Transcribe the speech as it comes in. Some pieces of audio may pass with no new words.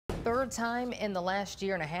Third time in the last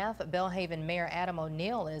year and a half, Belhaven Mayor Adam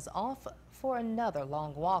O'Neill is off for another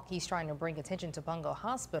long walk. He's trying to bring attention to Pungo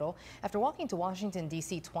Hospital. After walking to Washington,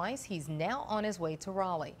 D.C. twice, he's now on his way to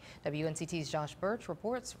Raleigh. WNCT's Josh Birch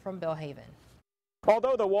reports from Belhaven.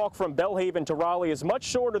 Although the walk from Belhaven to Raleigh is much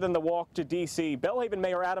shorter than the walk to D.C., Belhaven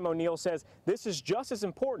Mayor Adam O'Neill says this is just as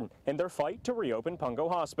important in their fight to reopen Pungo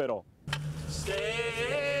Hospital.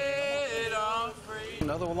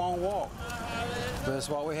 Another long walk. That's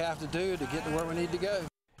what we have to do to get to where we need to go.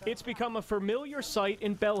 It's become a familiar sight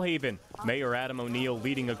in Belhaven. Mayor Adam O'Neill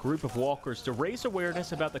leading a group of walkers to raise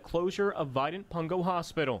awareness about the closure of Vidant Pungo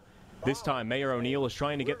Hospital. This time, Mayor O'Neill is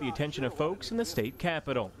trying to get the attention of folks in the state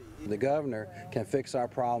capitol. The governor can fix our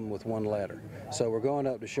problem with one letter. So we're going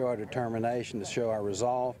up to show our determination, to show our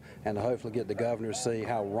resolve, and to hopefully get the governor to see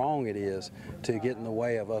how wrong it is to get in the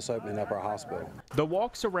way of us opening up our hospital. The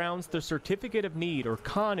walk surrounds the Certificate of Need, or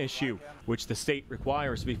CON issue, which the state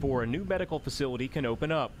requires before a new medical facility can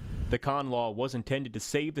open up. The CON law was intended to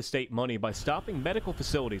save the state money by stopping medical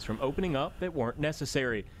facilities from opening up that weren't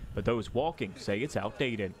necessary, but those walking say it's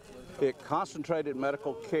outdated. It concentrated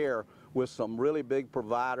medical care with some really big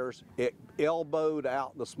providers. It elbowed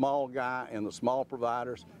out the small guy and the small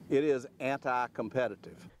providers. It is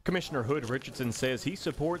anti-competitive. Commissioner Hood Richardson says he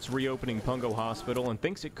supports reopening Pungo Hospital and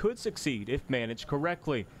thinks it could succeed if managed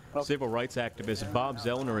correctly. Civil rights activist Bob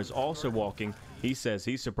Zellner is also walking. He says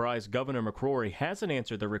he's surprised Governor McCrory hasn't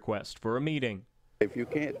answered the request for a meeting. If you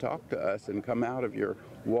can't talk to us and come out of your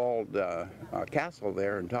walled castle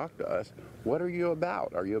there and talk to us, what are you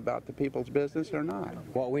about? Are you about the people's business or not?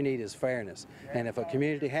 What we need is fairness. And if a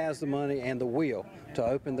community has the money and the will to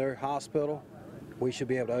open their hospital, we should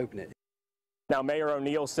be able to open it. Now, Mayor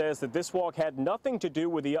O'Neill says that this walk had nothing to do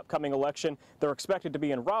with the upcoming election. They're expected to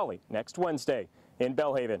be in Raleigh next Wednesday. In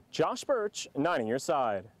Belhaven, Josh Birch, 9 on your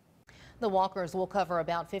side. The walkers will cover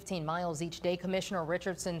about 15 miles each day. Commissioner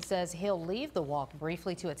Richardson says he'll leave the walk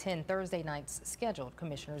briefly to attend Thursday night's scheduled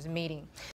commissioners meeting.